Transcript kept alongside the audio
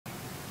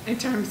In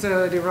terms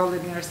of the role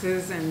of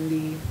nurses in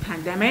the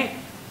pandemic,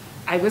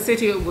 I would say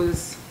to you it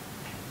was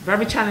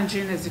very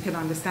challenging, as you can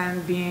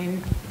understand,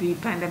 being the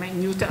pandemic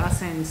new to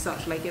us and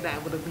such like it,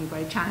 that would have been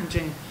very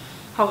challenging.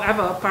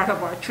 However, part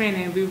of our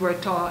training, we were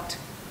taught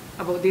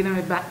about dealing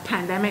with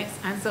pandemics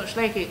and such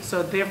like it,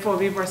 so therefore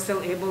we were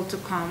still able to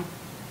come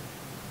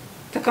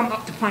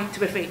up to point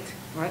with it,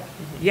 right?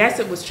 Mm-hmm. Yes,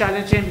 it was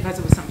challenging because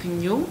it was something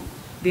new.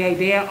 The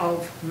idea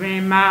of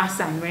wearing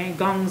masks and wearing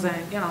gowns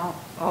and,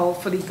 all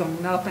fully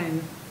gowned up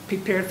and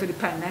prepared for the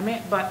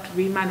pandemic, but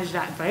we managed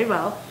that very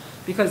well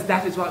because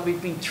that is what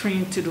we've been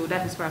trained to do.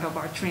 That is part of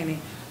our training,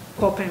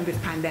 coping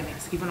with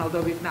pandemics, even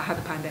although we've not had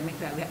a pandemic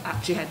that we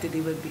actually had to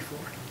deal with before.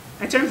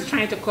 In terms of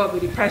trying to cope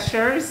with the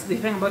pressures, the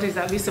thing about it is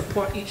that we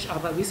support each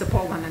other, we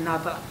support one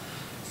another.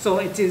 So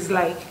it is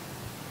like,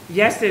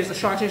 yes, there's a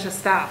shortage of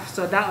staff,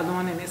 so that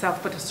alone in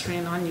itself puts a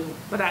strain on you.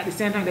 But at the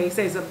same time, like you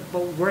say, it's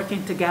about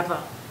working together,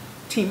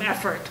 team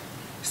effort.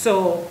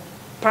 So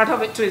part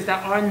of it too is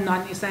that our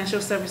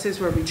non-essential services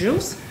were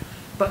reduced,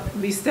 but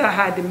we still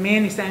had the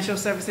main essential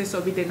services,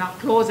 so we did not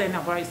close any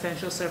of our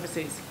essential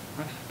services.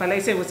 But like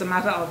I say, it was a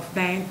matter of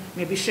then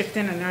maybe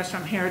shifting a nurse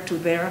from here to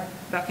there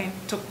that can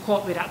to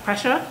cope with that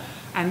pressure.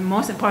 And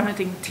most important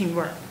thing,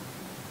 teamwork.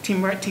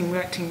 Teamwork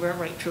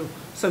right through.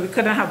 So we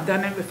couldn't have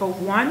done it without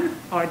one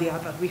or the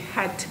other. We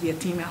had to be a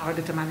team in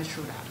order to manage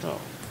through that. Oh.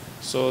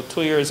 So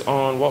 2 years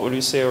on, what would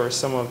you say are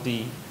some of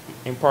the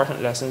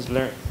important lessons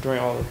learned during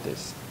all of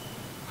this?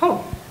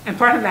 Oh,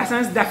 important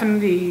lessons,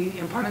 definitely the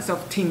importance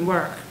of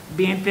teamwork,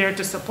 being there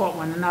to support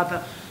one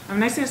another. And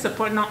when I say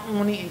support, not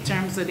only in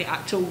terms of the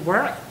actual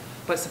work,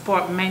 but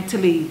support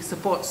mentally,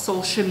 support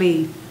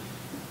socially,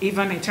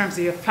 even in terms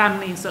of your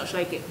family and such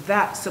like it,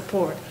 that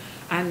support.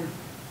 And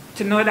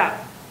to know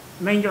that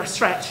when you're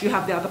stretched, you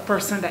have the other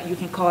person that you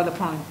can call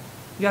upon.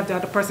 You have the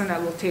other person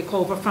that will take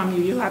over from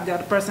you. You have the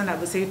other person that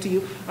will say to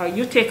you,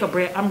 you take a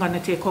break, I'm going to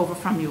take over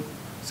from you.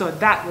 So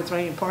that was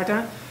very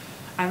important.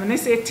 And when I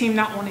say team,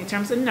 not only in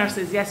terms of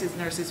nurses, yes, it's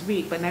Nurses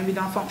Week, but then we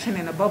don't function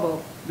in a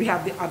bubble. We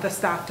have the other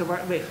staff to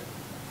work with.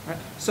 Right?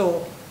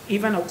 So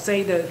even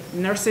outside the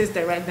nurses,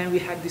 then we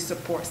had the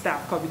support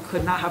staff because we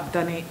could not have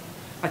done it.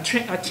 A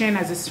chain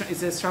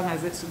is as strong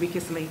as its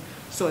weakest link.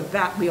 So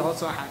that we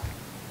also had.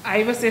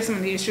 I would say some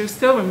of the issues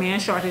still remain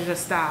shortage of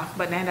staff,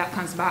 but then that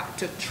comes back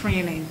to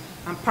training.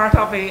 And part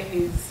of it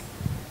is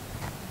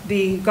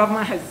the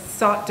government has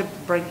sought to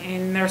bring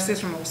in nurses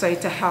from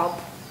outside to help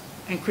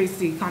increase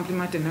the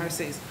complement of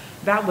nurses.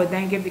 That would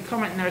then give the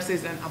current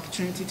nurses an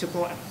opportunity to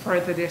go and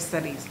further their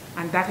studies.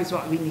 And that is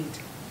what we need.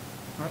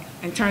 Right?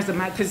 In terms of,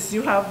 because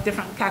you have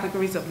different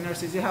categories of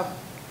nurses. You have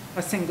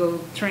a single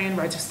trained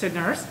registered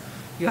nurse.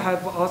 You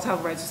also have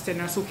a registered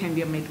nurse who can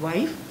be a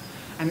midwife.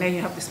 And then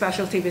you have the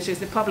specialty, which is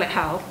the public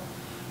health.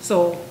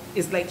 So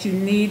it's like you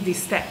need the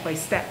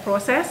step-by-step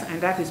process,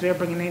 and that is where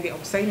bringing in the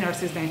outside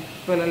nurses then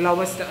will allow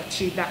us to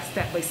achieve that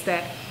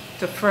step-by-step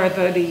to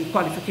further the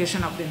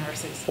qualification of the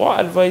nurses. What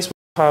advice would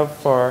you have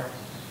for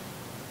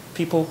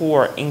people who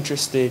are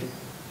interested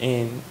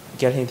in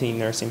getting into the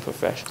nursing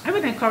profession? I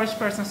would encourage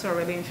persons who are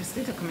really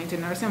interested to come into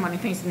nursing. One of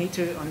the things you need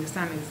to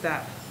understand is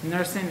that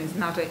nursing is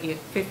not a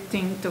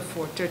 8:15 to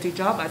 4:30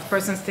 job, as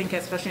persons think,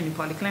 especially in the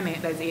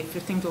polyclinic, that's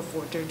 8:15 to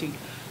 4:30.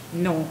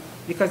 No,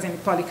 because in the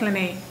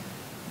polyclinic,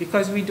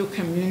 because we do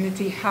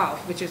community health,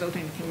 which is out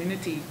in the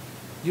community,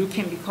 you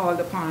can be called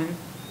upon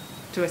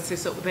to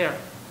assist out there.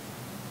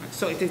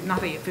 So it is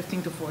not a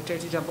 8:15 to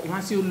 4:30 job, but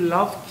once you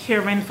love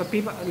caring for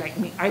people, like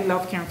me, I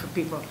love caring for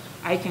people,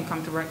 I can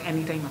come to work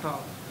anytime at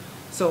all.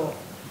 So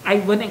I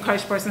would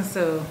encourage persons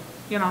to,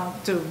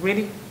 to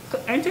really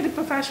enter the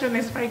profession.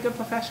 It's a very good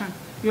profession.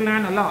 You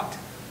learn a lot.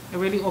 It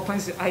really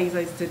opens your eyes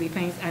to the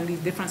things and these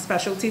different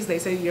specialties. They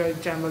say you're a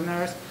general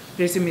nurse,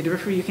 there's the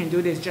midwifery you can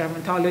do, there's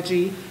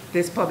gerontology,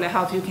 there's public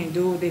health you can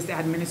do, there's the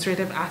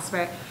administrative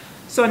aspect.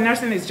 So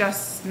nursing is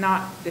just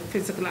not the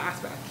physical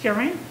aspect of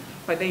caring,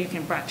 but then you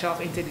can branch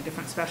off into the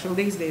different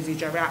specialties. There's the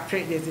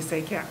geriatric, there's the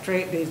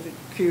psychiatric, there's the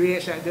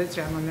QH, there's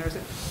general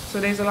nursing. So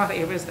there's a lot of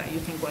areas that you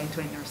can go into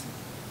in nursing.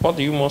 What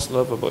do you most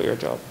love about your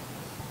job?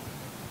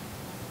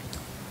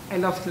 I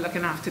love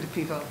looking after the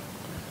people.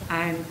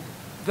 And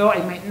though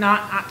I might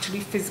not actually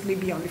physically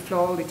be on the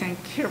floor all the time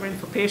caring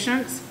for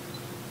patients,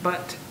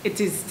 but it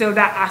is still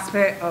that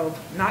aspect of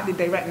not the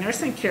direct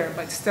nursing care,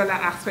 but still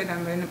that aspect that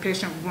when the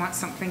patient wants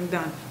something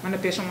done, when the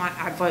patient wants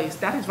advice,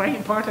 that is very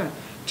important.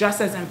 Just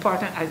as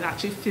important as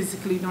actually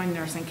physically doing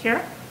nursing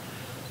care,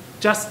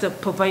 just to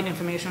provide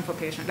information for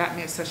patients. That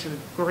makes such a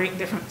great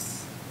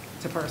difference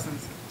to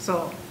persons.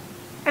 So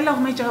I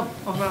love my job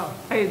overall.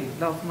 I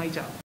love my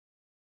job.